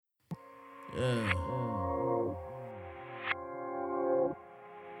Yeah.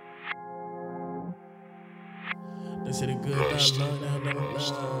 They say the good die long, they'll never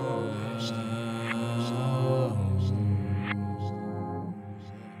last.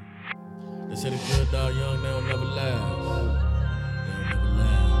 They say the good die young, they'll never last. They'll never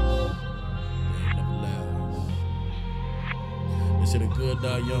last. They'll never last. They say the good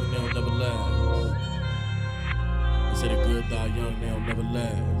die young, they'll never last. They say the good die young, they'll never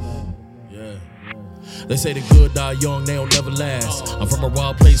last. Yeah. They say the good die young, they'll never last. I'm from a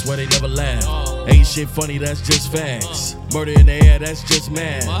wild place where they never laugh. Ain't shit funny, that's just facts. Murder in the air, that's just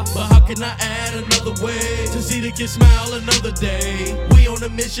mad. But how can I add another way to see the kids smile another day? We on a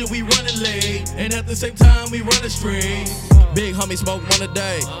mission, we running late, and at the same time we run astray. Big homie smoke one a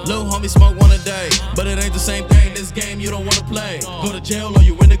day, little homie smoke one a day. But it ain't the same thing, this game you don't wanna play. Go to jail or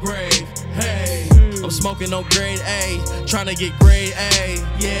you in the grave. Hey, I'm smoking on grade A, trying to get grade A.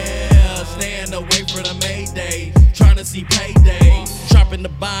 Yeah, staying away from the Mayday, trying to see payday. Dropping the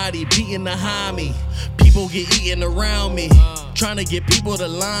body, beating the homie. People get eaten around me, trying to get people to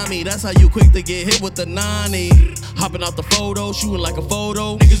line me. That's how you quick to get hit with the 90. Hopping out the photo, shooting like a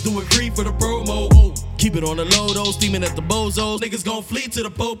photo. Niggas do it free for the promo. Keep it on the low though, steaming at the bozos. Niggas gon' flee to the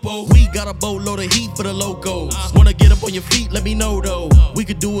popo. We got a boatload of heat for the locos. Wanna get up on your feet, let me know though. We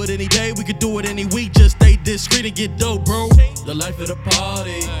could do it any day, we could do it any week. Just stay discreet and get dope, bro. The life of the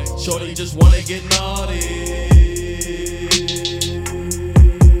party, shorty just wanna get naughty.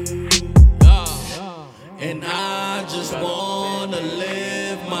 And I just wanna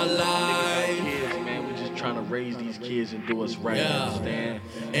live my life. Man, we just trying to raise these kids and do us right, understand?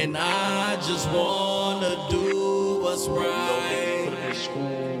 And I just wanna do what's right. Put them in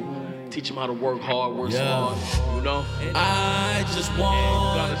school, teach them how to work hard, work smart, you know? I just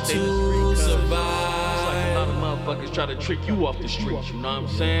want to survive. It's like a lot of motherfuckers try to trick you off the streets, you know what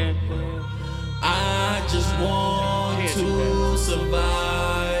I'm saying? I just want to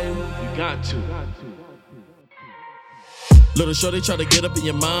survive. You got to. Little shorty try to get up in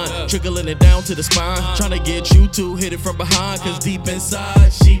your mind, trickling it down to the spine, trying to get you to hit it from behind, cause deep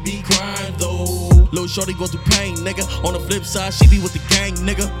inside she be crying though. Little shorty go through pain, nigga. On the flip side, she be with the gang,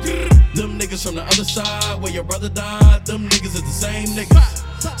 nigga. Them niggas from the other side, where your brother died, them niggas is the same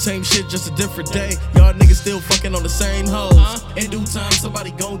niggas. Same shit, just a different day. Y'all niggas still fucking on the same hoes. In due time,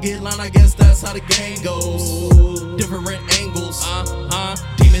 somebody gon' get line, I guess that's how the game goes. Different angles,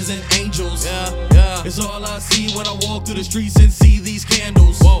 demons and angels. It's all I see when I walk through the streets and see these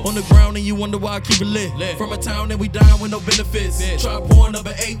candles on the ground, and you wonder why I keep it lit. From a town that we dying with no benefits. Try pouring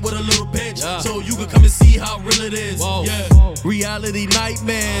number 8 with a little pinch, so you can come and see how real it is. Reality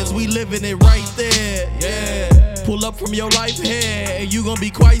nightmares, we living it right there. Pull up from your life here, and you gon' be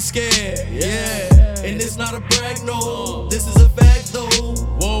quite scared. And it's not a brag, no, this is a fact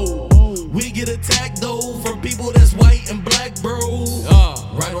though. We get attacked though from people that's white and black, bro.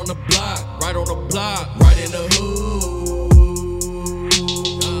 Right on the block, right in the hood.